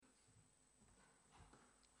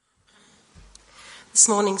This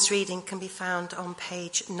morning's reading can be found on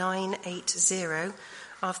page 980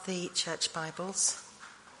 of the Church Bibles.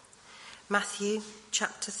 Matthew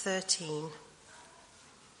chapter 13.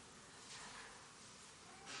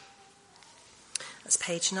 That's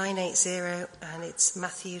page 980, and it's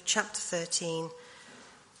Matthew chapter 13,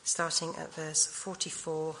 starting at verse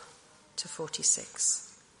 44 to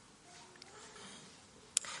 46.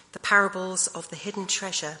 The parables of the hidden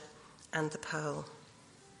treasure and the pearl.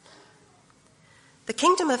 The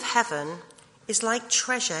kingdom of heaven is like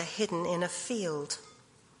treasure hidden in a field.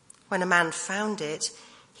 When a man found it,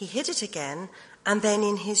 he hid it again, and then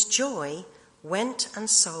in his joy went and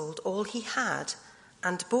sold all he had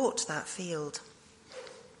and bought that field.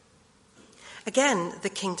 Again, the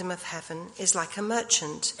kingdom of heaven is like a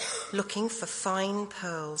merchant looking for fine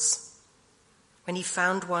pearls. When he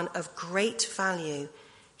found one of great value,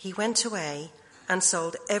 he went away and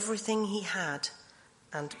sold everything he had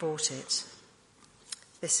and bought it.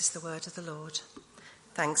 This is the word of the Lord.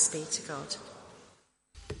 Thanks be to God.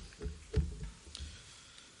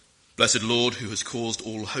 Blessed Lord, who has caused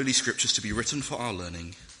all holy scriptures to be written for our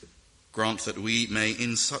learning, grant that we may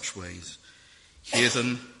in such ways hear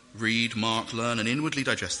them, read, mark, learn, and inwardly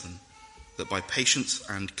digest them, that by patience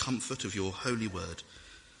and comfort of your holy word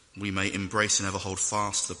we may embrace and ever hold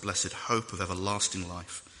fast the blessed hope of everlasting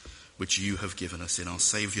life, which you have given us in our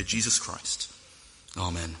Saviour Jesus Christ.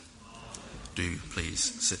 Amen. Do please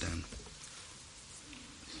sit down.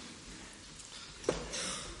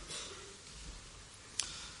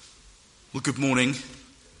 Well, good morning.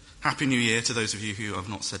 Happy New Year to those of you who I've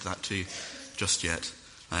not said that to just yet.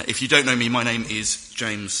 If you don't know me, my name is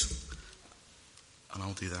James, and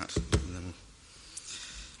I'll do that.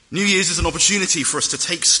 New Year's is an opportunity for us to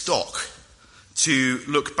take stock, to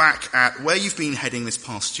look back at where you've been heading this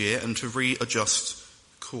past year and to readjust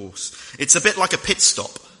course. It's a bit like a pit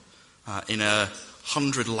stop in a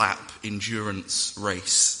 100-lap endurance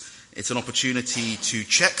race. It's an opportunity to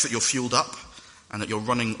check that you're fueled up and that you're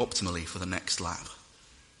running optimally for the next lap.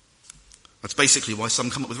 That's basically why some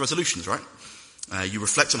come up with resolutions, right? You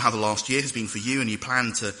reflect on how the last year has been for you, and you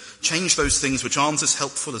plan to change those things which aren't as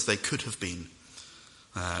helpful as they could have been.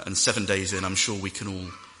 And 7 days in, I'm sure we can all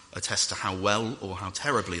attest to how well or how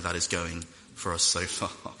terribly that is going for us so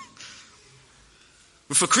far.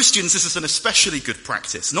 But for Christians, this is an especially good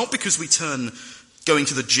practice, not because we turn going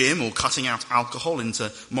to the gym or cutting out alcohol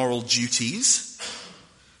into moral duties,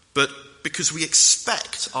 but because we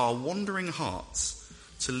expect our wandering hearts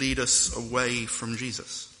to lead us away from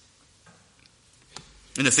Jesus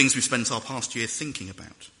in the things we've spent our past year thinking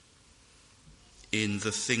about, in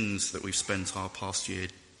the things that we've spent our past year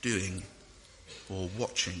doing or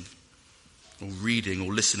watching or reading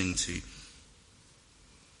or listening to.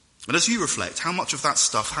 And as you reflect, how much of that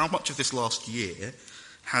stuff, how much of this last year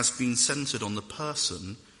has been centred on the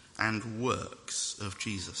person and works of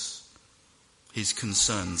Jesus, his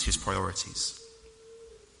concerns, his priorities?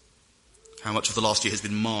 How much of the last year has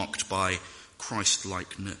been marked by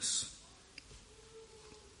Christ-likeness?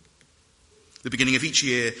 The beginning of each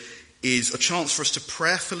year is a chance for us to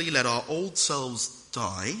prayerfully let our old selves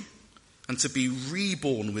die and to be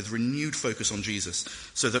reborn with renewed focus on Jesus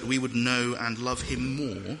so that we would know and love him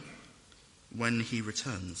more when he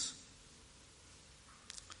returns.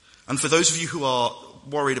 And for those of you who are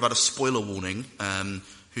worried about a spoiler warning,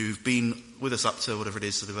 who've been with us up to whatever it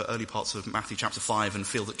is, sort of early parts of Matthew chapter 5 and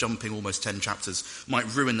feel that jumping almost 10 chapters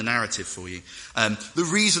might ruin the narrative for you. The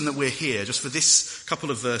reason that we're here, just for this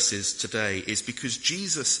couple of verses today, is because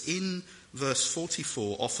Jesus in verse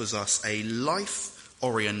 44 offers us a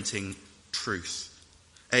life-orienting truth,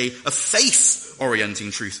 a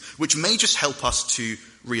faith-orienting truth, which may just help us to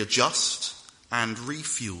readjust and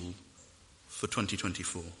refuel for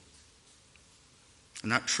 2024.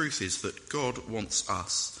 And that truth is that God wants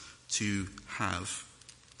us to have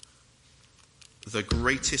the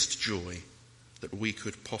greatest joy that we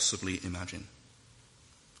could possibly imagine.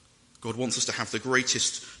 God wants us to have the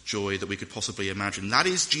greatest joy that we could possibly imagine. That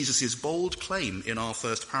is Jesus' bold claim in our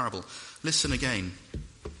first parable. Listen again.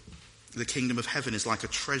 The kingdom of heaven is like a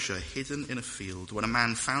treasure hidden in a field. When a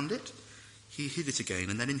man found it, he hid it again,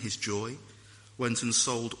 and then in his joy went and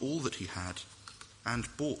sold all that he had and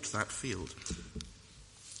bought that field.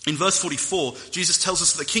 In verse 44, Jesus tells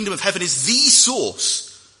us that the kingdom of heaven is the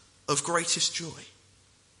source of greatest joy.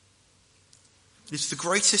 It's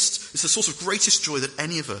the source of greatest joy that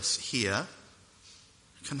any of us here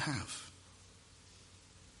can have.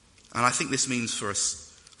 And I think this means for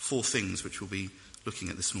us 4 things which we'll be looking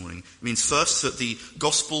at this morning. It means first that the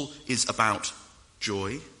gospel is about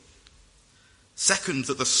joy. Second,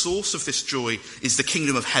 that the source of this joy is the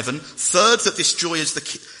kingdom of heaven. Third, that this joy is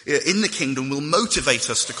in the kingdom will motivate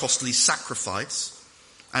us to costly sacrifice.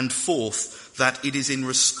 And fourth, that it is in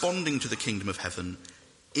responding to the kingdom of heaven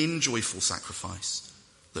in joyful sacrifice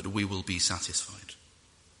that we will be satisfied.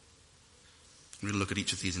 We're going to look at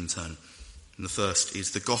each of these in turn. And the first is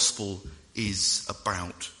the gospel is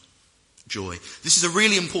about joy. This is a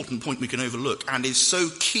really important point we can overlook and is so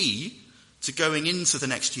key to going into the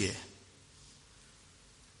next year.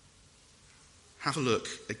 Have a look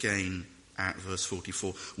again at verse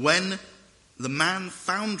 44. When the man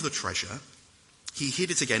found the treasure, he hid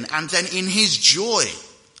it again, and then in his joy,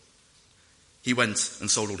 he went and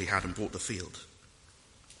sold all he had and bought the field.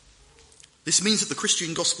 This means that the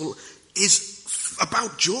Christian gospel is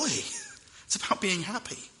about joy. It's about being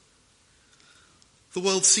happy. The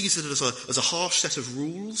world sees it as a harsh set of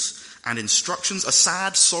rules and instructions, a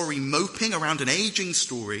sad, sorry moping around an aging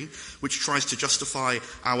story which tries to justify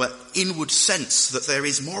our inward sense that there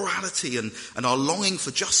is morality and our longing for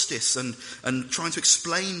justice and trying to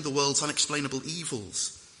explain the world's unexplainable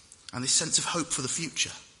evils and this sense of hope for the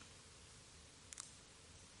future.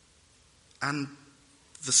 And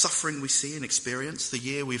the suffering we see and experience, the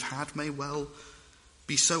year we've had, may well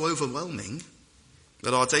be so overwhelming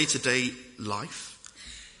that our day-to-day life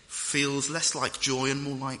feels less like joy and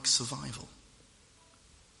more like survival.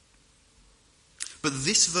 But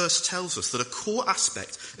this verse tells us that a core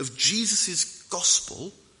aspect of Jesus'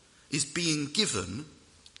 gospel is being given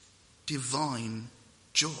divine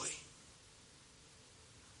joy.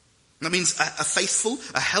 That means a faithful,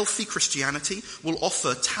 a healthy Christianity will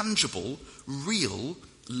offer tangible, real,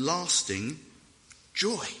 lasting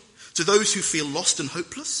joy. To those who feel lost and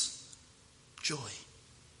hopeless, joy.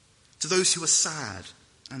 To those who are sad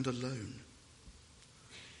and alone,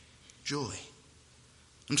 joy.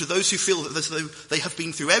 And to those who feel that as though they have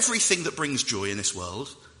been through everything that brings joy in this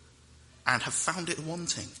world and have found it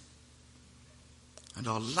wanting and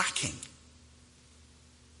are lacking,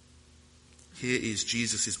 here is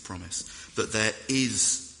Jesus' promise that there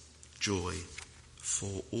is joy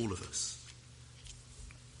for all of us.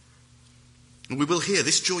 And we will hear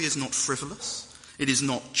this joy is not frivolous, it is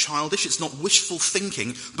not childish, it's not wishful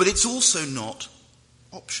thinking, but it's also not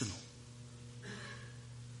optional.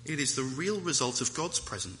 It is the real result of God's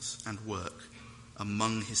presence and work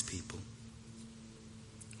among his people.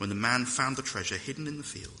 When the man found the treasure hidden in the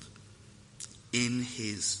field, in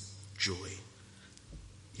his joy,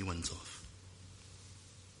 he went off.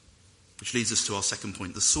 Which leads us to our second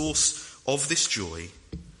point. The source of this joy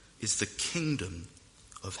is the kingdom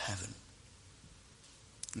of heaven.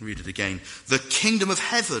 Read it again. The kingdom of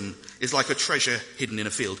heaven is like a treasure hidden in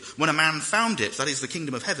a field. When a man found it, that is the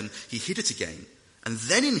kingdom of heaven, he hid it again, and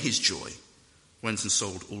then in his joy went and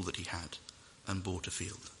sold all that he had and bought a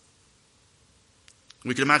field.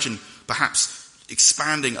 We can imagine perhaps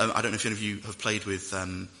expanding, I don't know if any of you have played with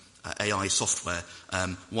AI software.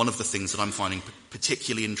 One of the things that I'm finding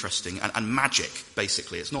particularly interesting, and magic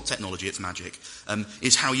basically, it's not technology, it's magic,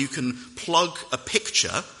 is how you can plug a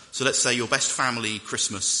picture. So let's say your best family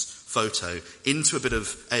Christmas photo into a bit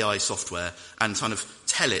of AI software and kind of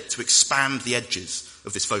tell it to expand the edges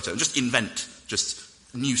of this photo and just invent just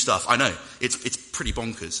new stuff. I know, it's pretty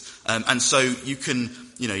bonkers. And so you can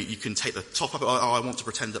take the top up. I want to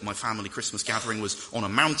pretend that my family Christmas gathering was on a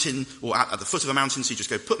mountain or at the foot of a mountain. So you just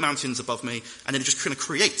go, put mountains above me, and then it just kind of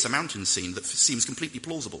creates a mountain scene that seems completely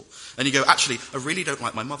plausible. And you go, actually, I really don't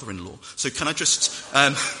like my mother-in-law. So can I just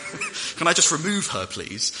remove her,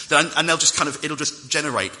 please? And they'll just it'll just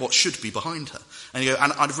generate what should be behind her. And you go,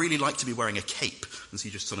 and I'd really like to be wearing a cape. And so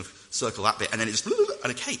you just sort of circle that bit, and then it's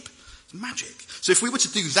and a cape. Magic. So if we were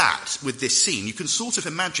to do that with this scene, you can sort of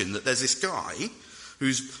imagine that there's this guy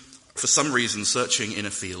who's, for some reason, searching in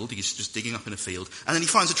a field. He's just digging up in a field, and then he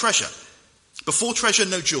finds a treasure. Before treasure,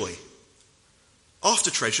 no joy.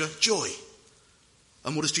 After treasure, joy.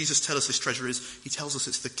 And what does Jesus tell us this treasure is? He tells us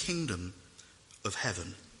it's the kingdom of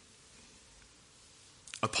heaven.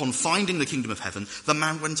 Upon finding the kingdom of heaven, the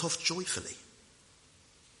man went off joyfully.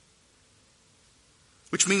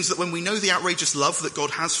 Which means that when we know the outrageous love that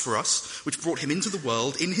God has for us, which brought him into the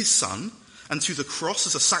world in his Son, and to the cross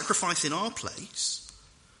as a sacrifice in our place,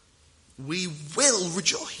 we will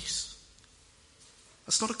rejoice.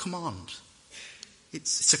 That's not a command.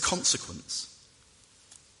 It's a consequence.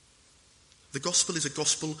 The gospel is a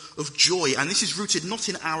gospel of joy, and this is rooted not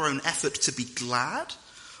in our own effort to be glad,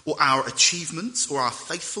 or our achievements, or our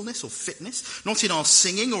faithfulness or fitness, not in our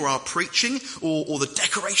singing or our preaching, or the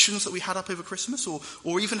decorations that we had up over Christmas,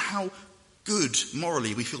 or even how good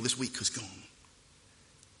morally we feel this week has gone.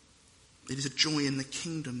 It is a joy in the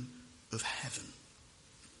kingdom of heaven.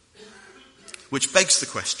 which begs the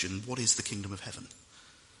question, what is the kingdom of heaven?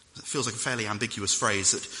 It feels like a fairly ambiguous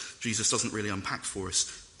phrase that Jesus doesn't really unpack for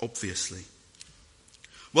us, obviously.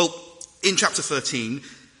 Well, in chapter 13,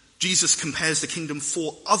 Jesus compares the kingdom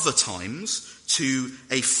 4 other times to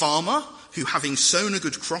a farmer who, having sown a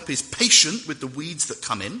good crop, is patient with the weeds that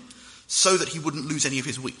come in so that he wouldn't lose any of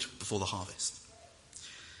his wheat before the harvest.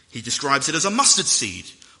 He describes it as a mustard seed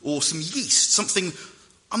or some yeast, something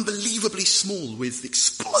unbelievably small with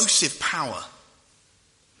explosive power,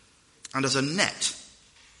 and as a net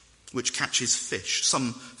which catches fish,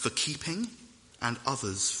 some for keeping and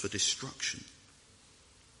others for destruction.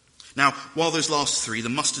 Now, while those last 3, the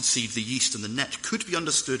mustard seed, the yeast and the net, could be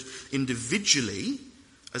understood individually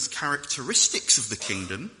as characteristics of the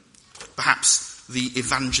kingdom, perhaps the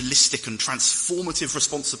evangelistic and transformative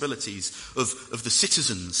responsibilities of the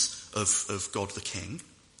citizens of God the King,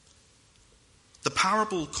 the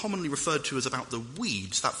parable commonly referred to as about the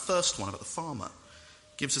weeds, that first one about the farmer,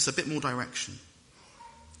 gives us a bit more direction.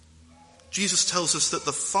 Jesus tells us that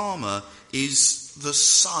the farmer is the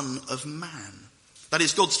Son of Man. That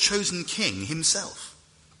is God's chosen king himself.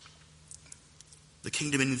 The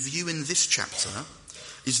kingdom in view in this chapter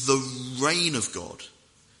is the reign of God,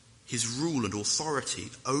 his rule and authority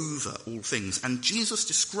over all things. And Jesus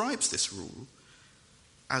describes this rule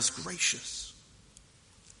as gracious,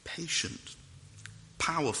 patient,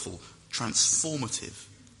 powerful, transformative,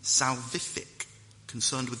 salvific,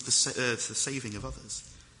 concerned with the saving of others,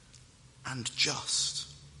 and just.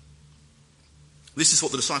 This is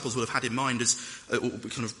what the disciples would have had in mind as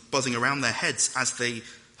kind of buzzing around their heads as they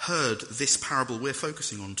heard this parable we're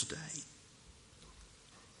focusing on today.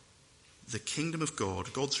 The kingdom of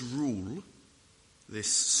God, God's rule,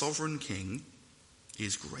 this sovereign king,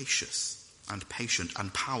 is gracious and patient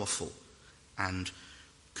and powerful and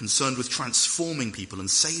concerned with transforming people and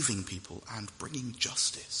saving people and bringing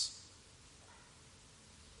justice.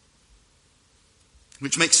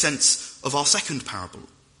 Which makes sense of our second parable,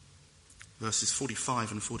 verses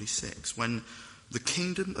 45 and 46, when the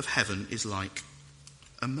kingdom of heaven is like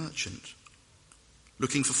a merchant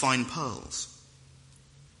looking for fine pearls.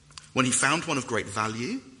 When he found one of great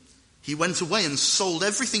value, he went away and sold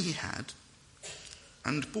everything he had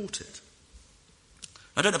and bought it.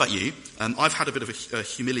 I don't know about you, I've had a bit of a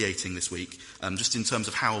humiliating this week, just in terms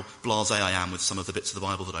of how blasé I am with some of the bits of the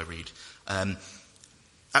Bible that I read.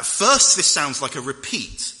 At first, this sounds like a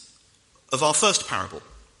repeat of our first parable.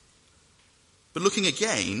 But looking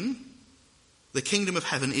again, the kingdom of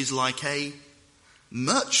heaven is like a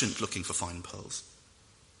merchant looking for fine pearls.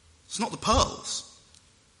 It's not the pearls.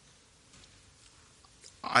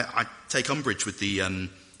 I take umbrage with the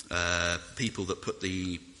people that put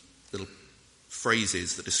the little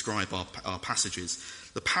phrases that describe our passages.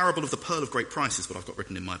 The parable of the pearl of great price is what I've got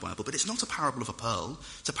written in my Bible, but it's not a parable of a pearl,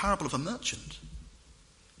 it's a parable of a merchant.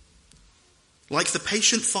 Like the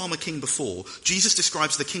patient farmer king before, Jesus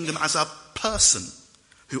describes the kingdom as a person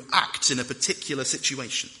who acts in a particular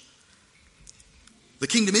situation. The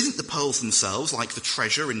kingdom isn't the pearls themselves, like the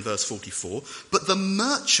treasure in verse 44, but the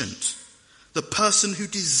merchant, the person who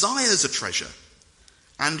desires a treasure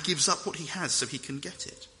and gives up what he has so he can get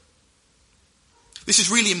it. This is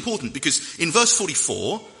really important because in verse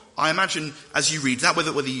 44, I imagine as you read that,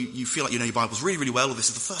 whether you feel like you know your Bibles really, really well, or this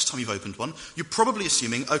is the first time you've opened one, you're probably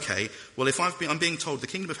assuming, okay, well, if I'm being told the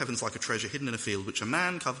kingdom of heaven's like a treasure hidden in a field, which a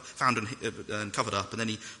man found and covered up, and then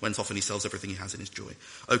he went off and he sells everything he has in his joy.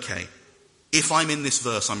 Okay, if I'm in this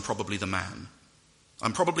verse, I'm probably the man.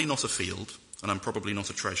 I'm probably not a field, and I'm probably not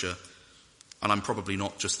a treasure, and I'm probably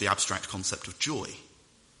not just the abstract concept of joy.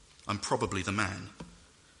 I'm probably the man.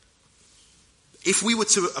 If we were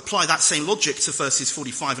to apply that same logic to verses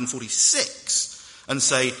 45 and 46 and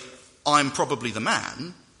say, I'm probably the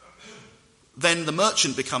man, then the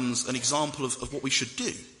merchant becomes an example of what we should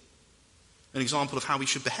do, an example of how we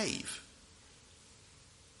should behave.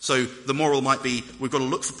 So the moral might be, we've got to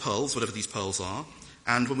look for pearls, whatever these pearls are,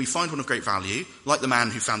 and when we find one of great value, like the man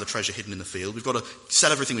who found the treasure hidden in the field, we've got to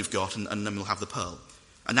sell everything we've got and then we'll have the pearl.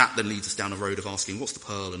 And that then leads us down a road of asking, what's the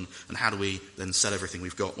pearl and how do we then sell everything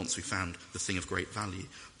we've got once we've found the thing of great value?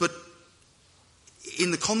 But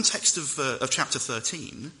in the context of chapter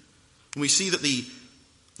 13, when we see that the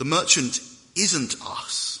merchant isn't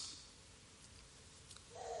us,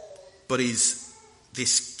 but is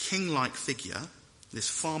this king-like figure, this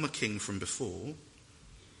farmer king from before,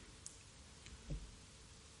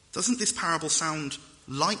 doesn't this parable sound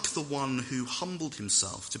like the one who humbled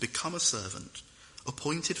himself to become a servant,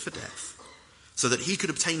 appointed for death, so that he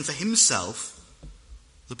could obtain for himself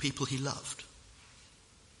the people he loved?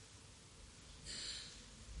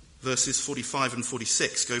 Verses 45 and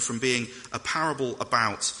 46 go from being a parable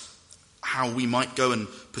about how we might go and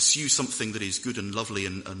pursue something that is good and lovely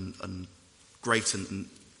and great and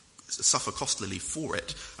suffer costlily for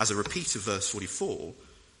it, as a repeat of verse 44,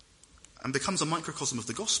 and becomes a microcosm of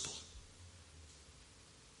the gospel.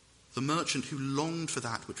 The merchant who longed for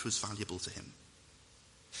that which was valuable to him,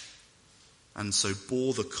 and so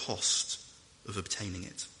bore the cost of obtaining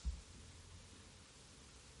it.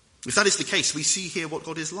 If that is the case, we see here what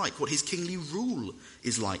God is like, what his kingly rule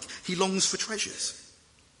is like. He longs for treasures.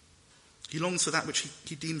 He longs for that which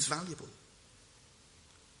he deems valuable.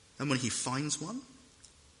 And when he finds one,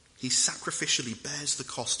 he sacrificially bears the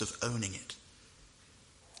cost of owning it.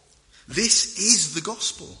 This is the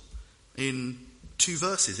gospel in 2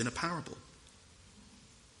 verses in a parable.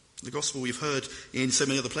 The gospel we've heard in so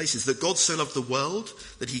many other places, that God so loved the world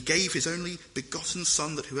that he gave his only begotten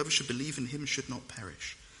Son, that whoever should believe in him should not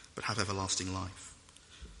perish, but have everlasting life.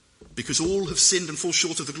 Because all have sinned and fall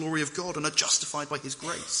short of the glory of God and are justified by his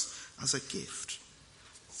grace as a gift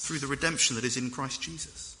through the redemption that is in Christ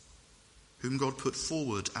Jesus, whom God put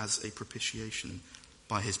forward as a propitiation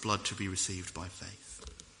by his blood to be received by faith.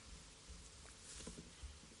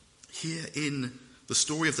 Here in the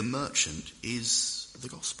story of the merchant is the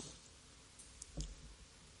gospel.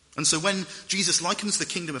 And so when Jesus likens the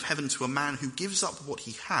kingdom of heaven to a man who gives up what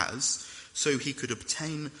he has so he could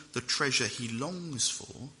obtain the treasure he longs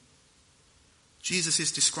for, Jesus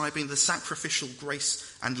is describing the sacrificial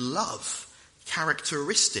grace and love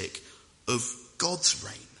characteristic of God's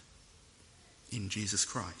reign in Jesus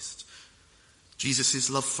Christ. Jesus'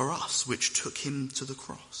 love for us, which took him to the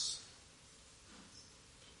cross.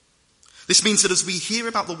 This means that as we hear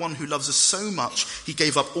about the one who loves us so much, he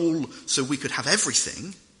gave up all so we could have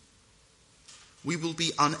everything, we will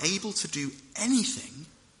be unable to do anything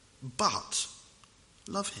but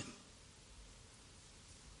love him.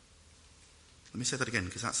 Let me say that again,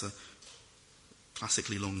 because that's a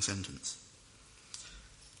classically long sentence.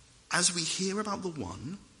 As we hear about the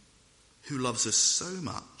one who loves us so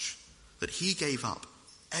much that he gave up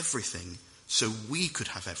everything so we could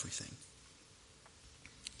have everything,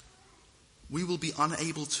 we will be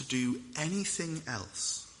unable to do anything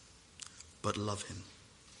else but love him.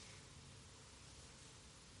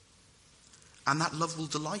 And that love will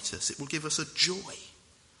delight us. It will give us a joy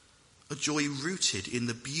rooted in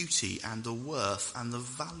the beauty and the worth and the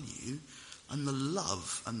value and the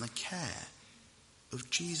love and the care of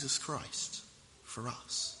Jesus Christ for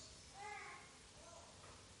us.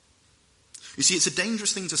 You see, it's a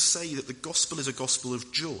dangerous thing to say that the gospel is a gospel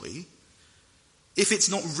of joy if it's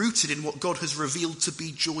not rooted in what God has revealed to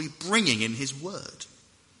be joy-bringing in his word.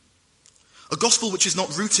 A gospel which is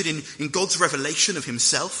not rooted in God's revelation of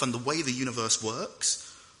himself and the way the universe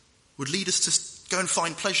works would lead us to go and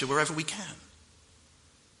find pleasure wherever we can.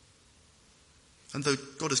 And though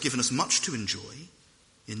God has given us much to enjoy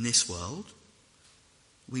in this world,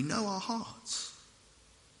 we know our hearts.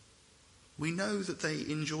 We know that they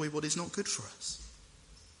enjoy what is not good for us.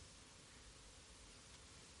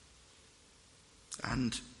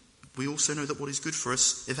 And we also know that what is good for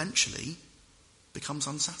us eventually becomes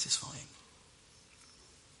unsatisfying.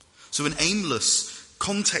 So an aimless,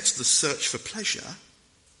 contextless search for pleasure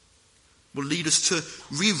will lead us to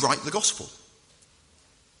rewrite the gospel,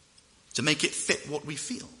 to make it fit what we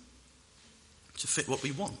feel, to fit what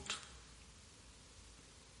we want.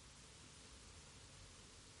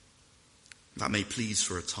 That may please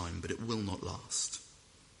for a time, but it will not last.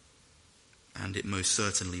 And it most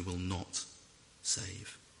certainly will not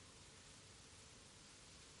save.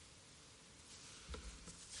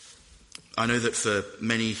 I know that for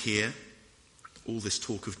many here, all this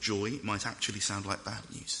talk of joy might actually sound like bad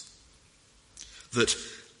news. That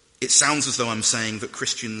it sounds as though I'm saying that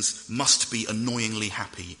Christians must be annoyingly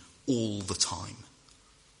happy all the time.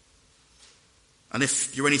 And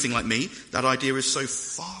if you're anything like me, that idea is so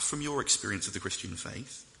far from your experience of the Christian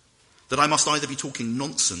faith that I must either be talking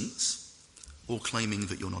nonsense or claiming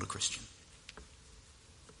that you're not a Christian.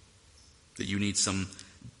 That you need some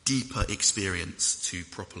deeper experience to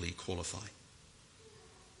properly qualify.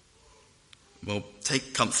 Well,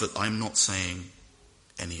 take comfort, I'm not saying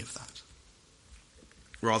any of that.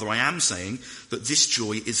 Rather, I am saying that this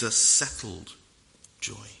joy is a settled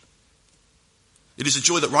joy. It is a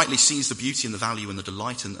joy that rightly sees the beauty and the value and the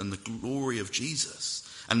delight and the glory of Jesus,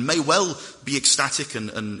 and may well be ecstatic,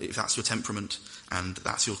 and if that's your temperament and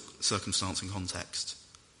that's your circumstance and context.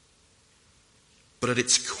 But at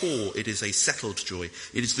its core, it is a settled joy.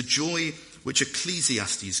 It is the joy which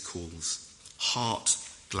Ecclesiastes calls heart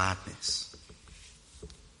gladness.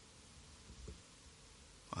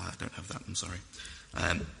 I don't have that, I'm sorry.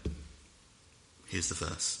 Here's the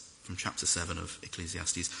verse from chapter 7 of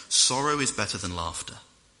Ecclesiastes. Sorrow is better than laughter,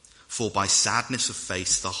 For by sadness of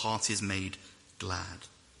face the heart is made glad.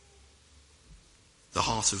 The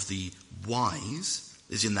heart of the wise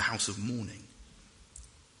is in the house of mourning,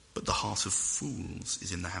 but the heart of fools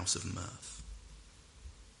is in the house of mirth.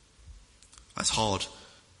 That's hard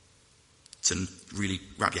to really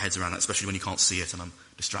wrap your heads around that, especially when you can't see it and I'm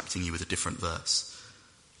distracting you with a different verse.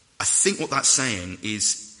 I think what that's saying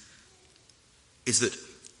is that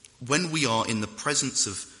when we are in the presence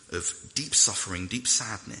of deep suffering, deep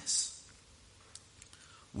sadness,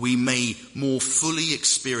 we may more fully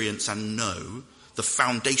experience and know the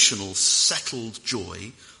foundational, settled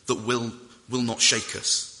joy that will not shake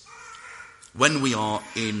us. When we are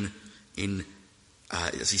in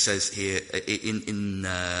as he says here, in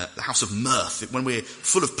the house of mirth, when we're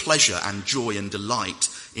full of pleasure and joy and delight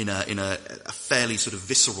in a fairly sort of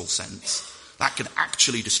visceral sense, that can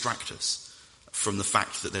actually distract us from the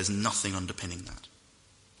fact that there's nothing underpinning that.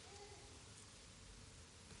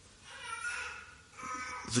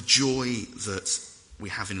 The joy that we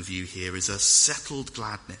have in view here is a settled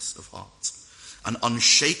gladness of heart, an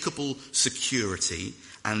unshakable security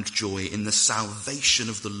and joy in the salvation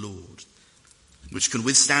of the Lord, which can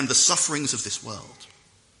withstand the sufferings of this world.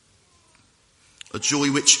 A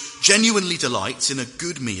joy which genuinely delights in a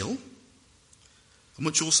good meal and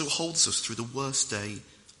which also holds us through the worst day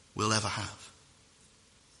we'll ever have.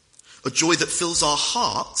 A joy that fills our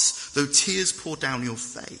hearts though tears pour down your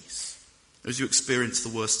face as you experience the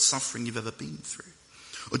worst suffering you've ever been through.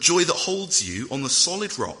 A joy that holds you on the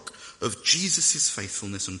solid rock of Jesus'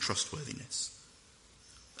 faithfulness and trustworthiness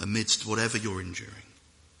amidst whatever you're enduring.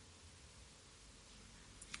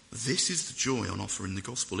 This is the joy on offer in the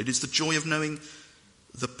gospel. It is the joy of knowing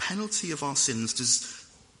the penalty of our sins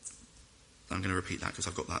I'm going to repeat that because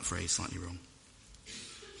I've got that phrase slightly wrong.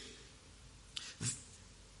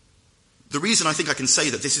 The reason I think I can say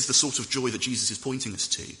that this is the sort of joy that Jesus is pointing us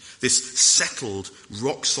to, this settled,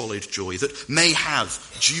 rock-solid joy that may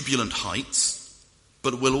have jubilant heights,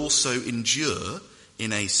 but will also endure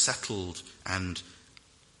in a settled and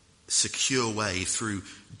secure way through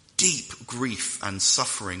deep grief and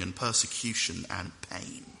suffering and persecution and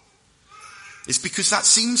pain, is because that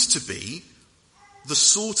seems to be the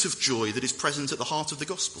sort of joy that is present at the heart of the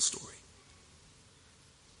gospel story.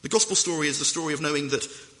 The gospel story is the story of knowing that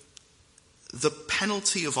the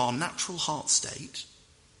penalty of our natural heart state,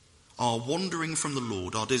 our wandering from the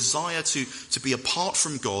Lord, our desire to be apart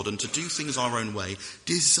from God and to do things our own way,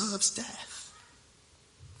 deserves death.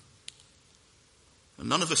 And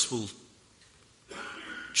none of us will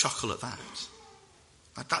chuckle at that.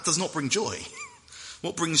 That does not bring joy.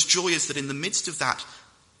 What brings joy is that in the midst of that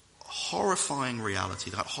horrifying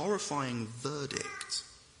reality, that horrifying verdict,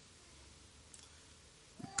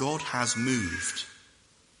 God has moved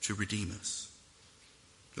to redeem us.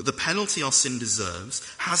 That the penalty our sin deserves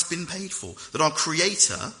has been paid for. That our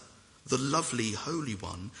Creator, the lovely Holy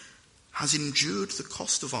One, has endured the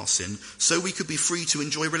cost of our sin so we could be free to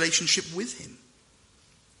enjoy relationship with Him.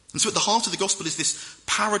 And so at the heart of the gospel is this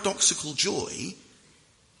paradoxical joy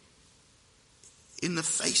in the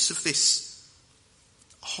face of this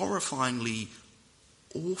horrifyingly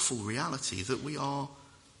awful reality that we are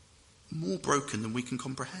more broken than we can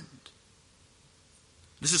comprehend.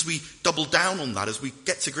 Just as we double down on that, as we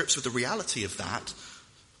get to grips with the reality of that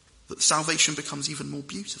salvation becomes even more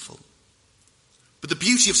beautiful. But the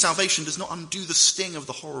beauty of salvation does not undo the sting of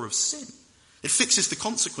the horror of sin. It fixes the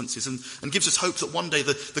consequences and gives us hope that one day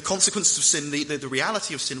the consequences of sin, the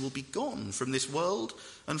reality of sin will be gone from this world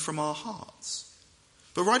and from our hearts.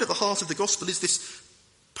 But right at the heart of the gospel is this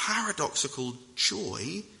paradoxical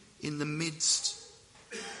joy in the midst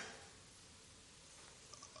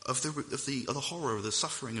of the horror, of the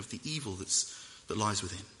suffering, of the evil that lies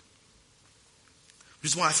within.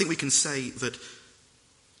 Which is why I think we can say that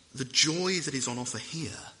the joy that is on offer here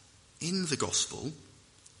in the gospel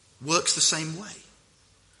works the same way.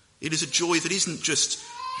 It is a joy that isn't just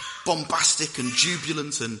bombastic and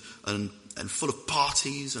jubilant and full of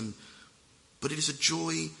parties, but it is a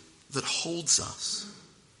joy that holds us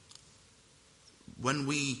when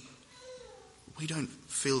we don't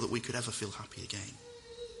feel that we could ever feel happy again.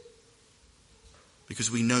 Because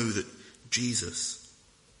we know that Jesus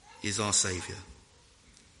is our Saviour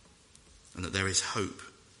and that there is hope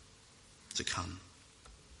to come.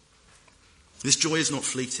 This joy is not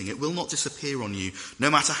fleeting. It will not disappear on you, no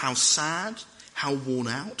matter how sad, how worn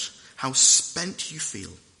out, how spent you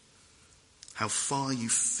feel, how far you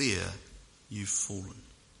fear you've fallen.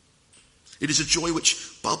 It is a joy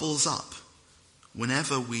which bubbles up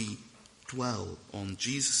whenever we dwell on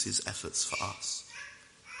Jesus' efforts for us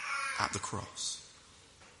at the cross.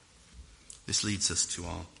 This leads us to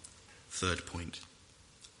our third point.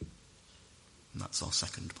 And that's our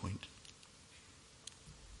second point.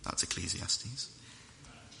 That's Ecclesiastes.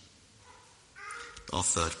 Our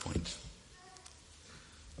third point.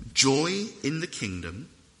 Joy in the kingdom,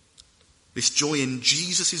 this joy in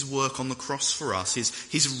Jesus' work on the cross for us,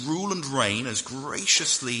 his rule and reign as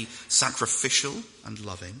graciously sacrificial and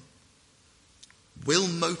loving, will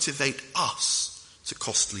motivate us to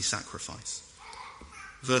costly sacrifice.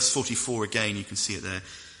 Verse 44 again, you can see it there.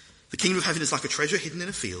 The kingdom of heaven is like a treasure hidden in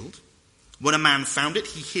a field. When a man found it,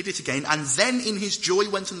 he hid it again, and then in his joy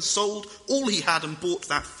went and sold all he had and bought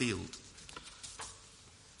that field.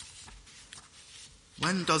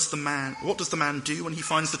 What does the man do when he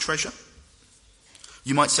finds the treasure?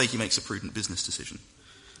 You might say he makes a prudent business decision.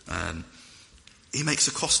 He makes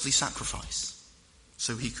a costly sacrifice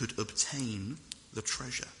so he could obtain the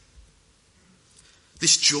treasure.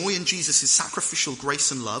 This joy in Jesus' sacrificial grace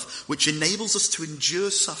and love, which enables us to endure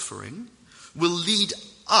suffering, will lead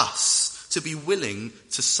us to be willing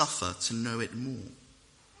to suffer to know it more.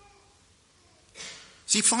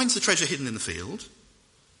 So he finds the treasure hidden in the field,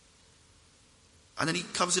 and then he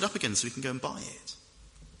covers it up again so he can go and buy it.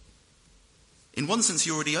 In one sense,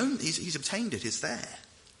 he already owns, he's obtained it, it's there.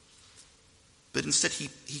 But instead he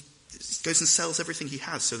goes and sells everything he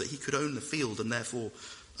has so that he could own the field and therefore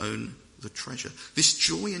own the treasure. This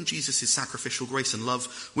joy in Jesus' sacrificial grace and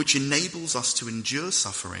love, which enables us to endure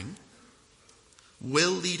suffering,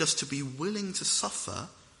 will lead us to be willing to suffer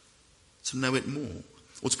to know it more.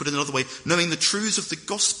 Or to put it another way, knowing the truths of the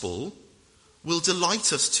gospel will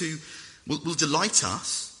delight us.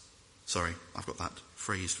 Sorry, I've got that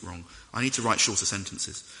phrased wrong. I need to write shorter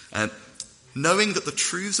sentences. Knowing that the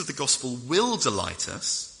truths of the gospel will delight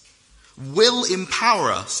us, will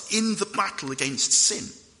empower us in the battle against sin.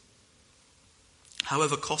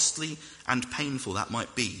 However costly and painful that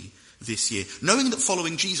might be this year. Knowing that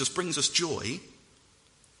following Jesus brings us joy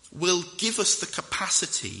will give us the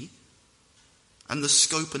capacity and the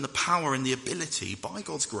scope and the power and the ability, by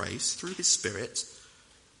God's grace, through his Spirit,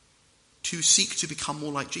 to seek to become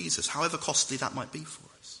more like Jesus, however costly that might be for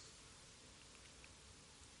us.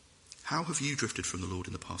 How have you drifted from the Lord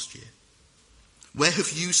in the past year? Where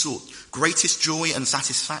have you sought greatest joy and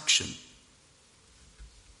satisfaction?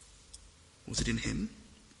 Was it in him?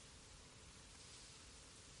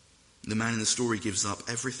 The man in the story gives up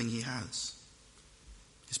everything he has.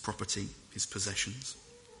 His property, his possessions.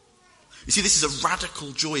 You see, this is a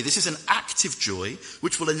radical joy. This is an active joy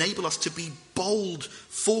which will enable us to be bold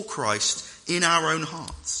for Christ in our own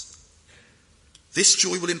hearts. This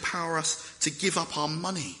joy will empower us to give up our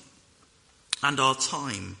money and our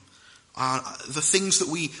time, the things that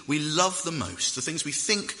we love the most, the things we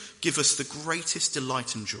think give us the greatest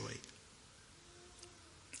delight and joy.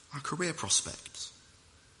 Our career prospects,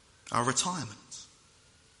 our retirement,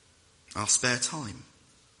 our spare time,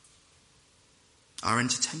 our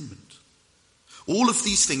entertainment. All of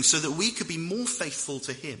these things so that we could be more faithful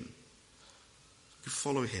to him, could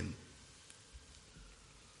follow him.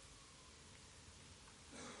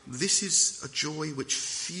 This is a joy which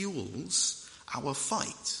fuels our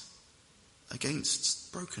fight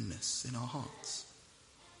against brokenness in our hearts.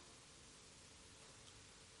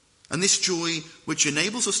 And this joy which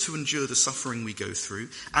enables us to endure the suffering we go through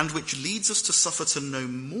and which leads us to suffer to know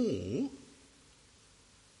more,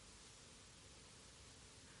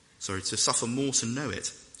 to suffer more to know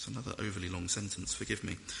it. It's another overly long sentence, forgive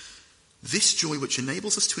me. This joy which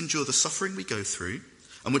enables us to endure the suffering we go through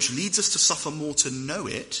and which leads us to suffer more to know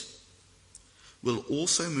it will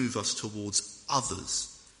also move us towards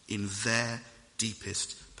others in their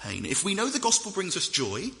deepest pain. If we know the gospel brings us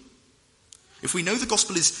joy, if we know the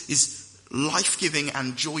gospel is life-giving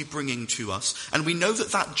and joy-bringing to us, and we know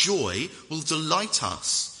that that joy will delight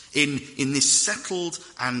us in this settled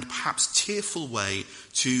and perhaps tearful way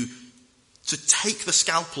to take the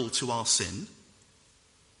scalpel to our sin,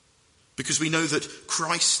 because we know that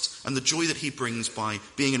Christ and the joy that he brings by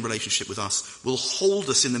being in relationship with us will hold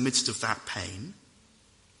us in the midst of that pain,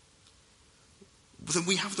 then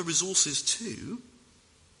we have the resources too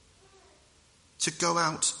to go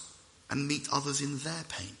out and meet others in their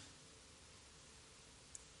pain.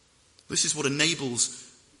 This is what enables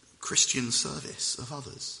Christian service of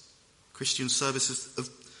others, Christian service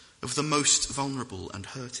of the most vulnerable and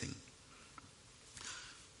hurting.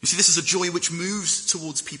 You see, this is a joy which moves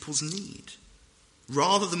towards people's need,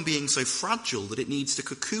 rather than being so fragile that it needs to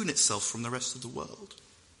cocoon itself from the rest of the world.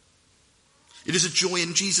 It is a joy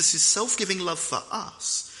in Jesus' self-giving love for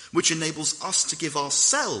us, which enables us to give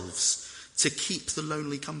ourselves to keep the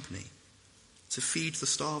lonely company, to feed the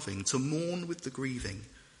starving, to mourn with the grieving,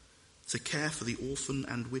 to care for the orphan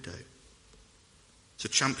and widow, to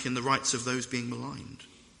champion the rights of those being maligned.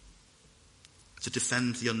 to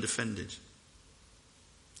defend the undefended,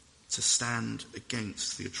 to stand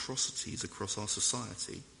against the atrocities across our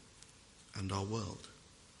society and our world.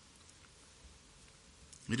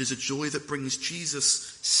 It is a joy that brings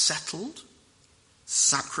Jesus' settled,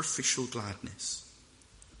 sacrificial gladness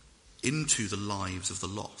into the lives of the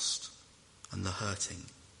lost and the hurting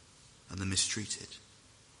and the mistreated.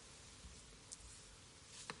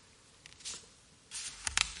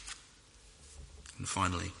 And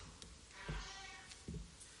finally,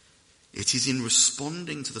 it is in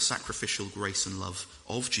responding to the sacrificial grace and love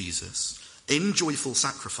of Jesus in joyful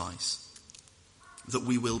sacrifice that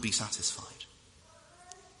we will be satisfied.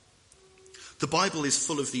 The Bible is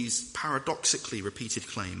full of these paradoxically repeated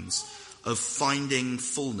claims of finding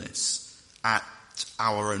fullness at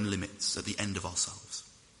our own limits, at the end of ourselves.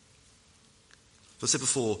 So I said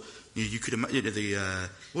before, you could imagine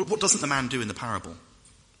what doesn't the man do in the parable?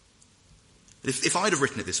 If I'd have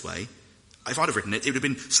written it this way, if I'd have written it, it would have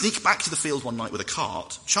been sneak back to the field one night with a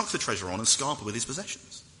cart, chuck the treasure on, and scarper with his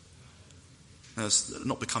possessions. Now, it's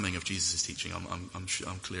not becoming of Jesus' teaching.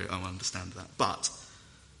 I'm clear. I understand that, but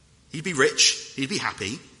he'd be rich, he'd be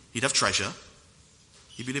happy, he'd have treasure,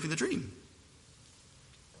 he'd be living the dream.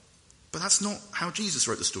 But that's not how Jesus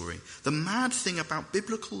wrote the story. The mad thing about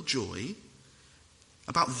biblical joy,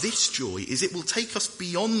 about this joy, is it will take us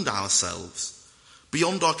beyond ourselves,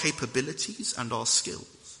 beyond our capabilities and our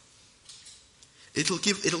skills.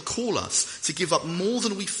 It'll call us to give up more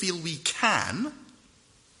than we feel we can,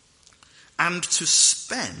 and to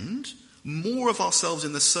spend more of ourselves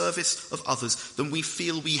in the service of others than we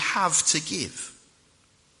feel we have to give.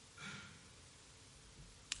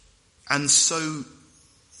 And so,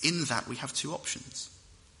 in that, we have two options.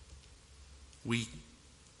 We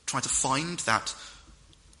try to find that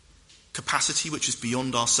capacity which is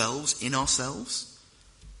beyond ourselves, in ourselves,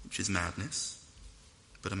 which is madness.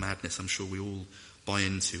 But a madness I'm sure we all buy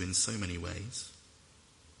into in so many ways.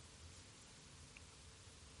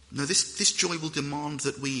 No, this joy will demand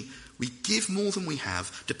that we give more than we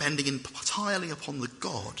have, depending entirely upon the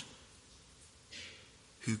God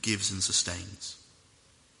who gives and sustains,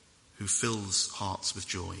 who fills hearts with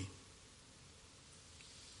joy.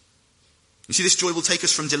 You see, this joy will take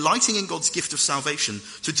us from delighting in God's gift of salvation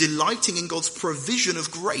to delighting in God's provision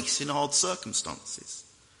of grace in hard circumstances.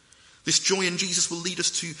 This joy in Jesus will lead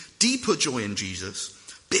us to deeper joy in Jesus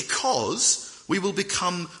because we will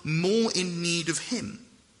become more in need of him.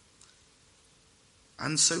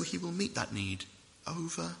 And so he will meet that need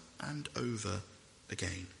over and over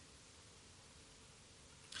again.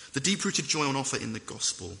 The deep-rooted joy on offer in the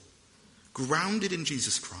gospel, grounded in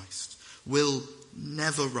Jesus Christ, will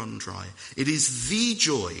never run dry. It is the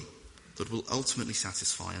joy that will ultimately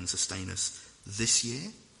satisfy and sustain us this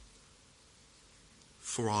year,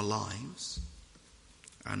 for our lives,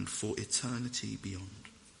 and for eternity beyond.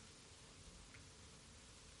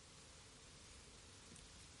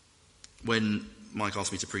 When Mike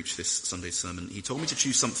asked me to preach this Sunday's sermon, he told me to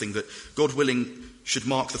choose something that, God willing, should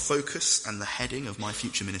mark the focus and the heading of my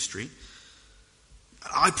future ministry.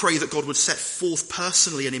 I pray that God would set forth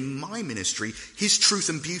personally and in my ministry his truth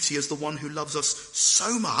and beauty as the one who loves us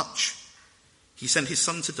so much, he sent his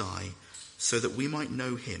son to die so that we might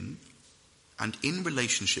know him and in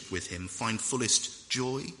relationship with him find fullest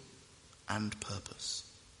joy and purpose.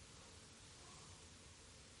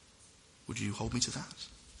 Would you hold me to that?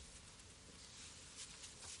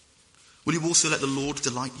 Will you also let the Lord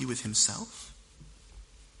delight you with himself?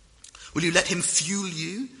 Will you let him fuel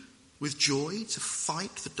you with joy to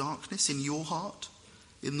fight the darkness in your heart,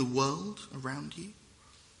 in the world around you,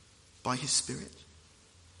 by his Spirit?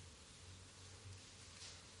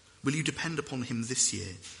 Will you depend upon him this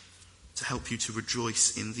year to help you to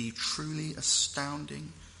rejoice in the truly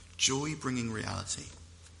astounding, joy-bringing reality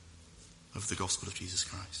of the gospel of Jesus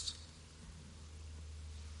Christ?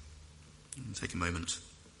 And take a moment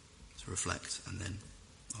to reflect, and then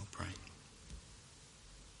I'll pray.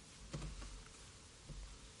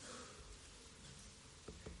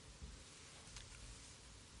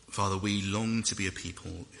 Father, we long to be a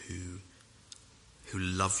people who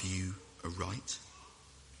love you aright,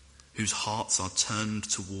 whose hearts are turned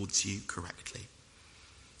towards you correctly,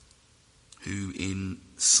 who in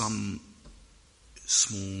some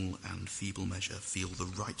small and feeble measure feel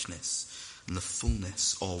the rightness and the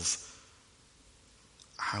fullness of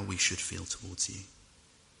how we should feel towards you.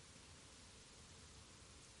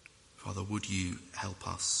 Father, would you help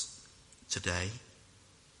us today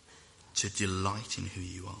to delight in who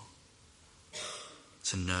you are,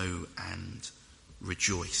 to know and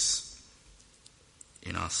rejoice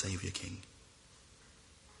in our Saviour King.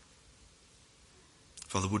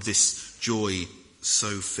 Father, would this joy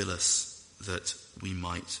so fill us that we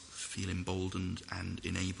might feel emboldened and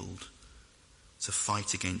enabled to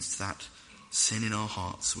fight against that sin in our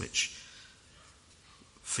hearts which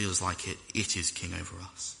feels like it is king over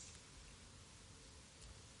us.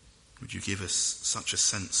 Would you give us such a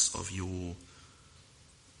sense of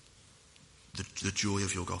the joy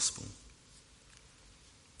of your gospel,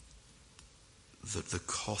 that the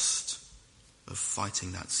cost of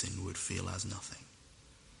fighting that sin would feel as nothing.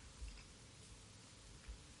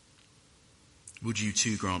 Would you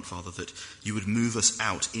too grant, Father, that you would move us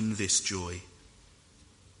out in this joy,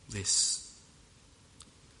 this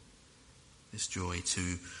joy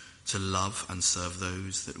to love and serve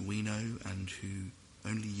those that we know and who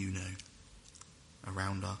only you know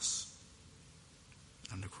around us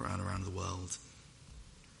and around the world,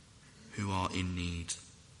 who are in need,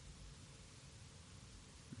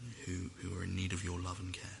 who are in need of your love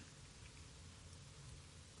and care.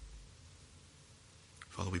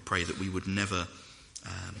 Father, we pray that we would never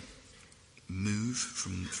move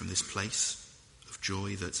from this place of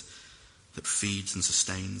joy that feeds and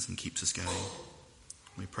sustains and keeps us going.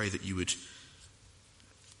 We pray that you would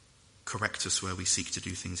correct us where we seek to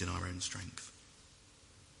do things in our own strength.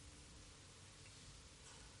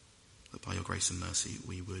 That by your grace and mercy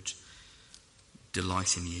we would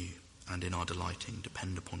delight in you, and in our delighting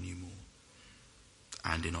depend upon you more,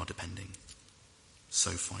 and in our depending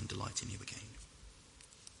so find delight in you again.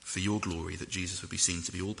 For your glory, that Jesus would be seen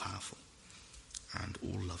to be all powerful and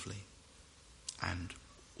all lovely and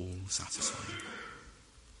all satisfying.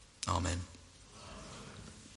 Amen.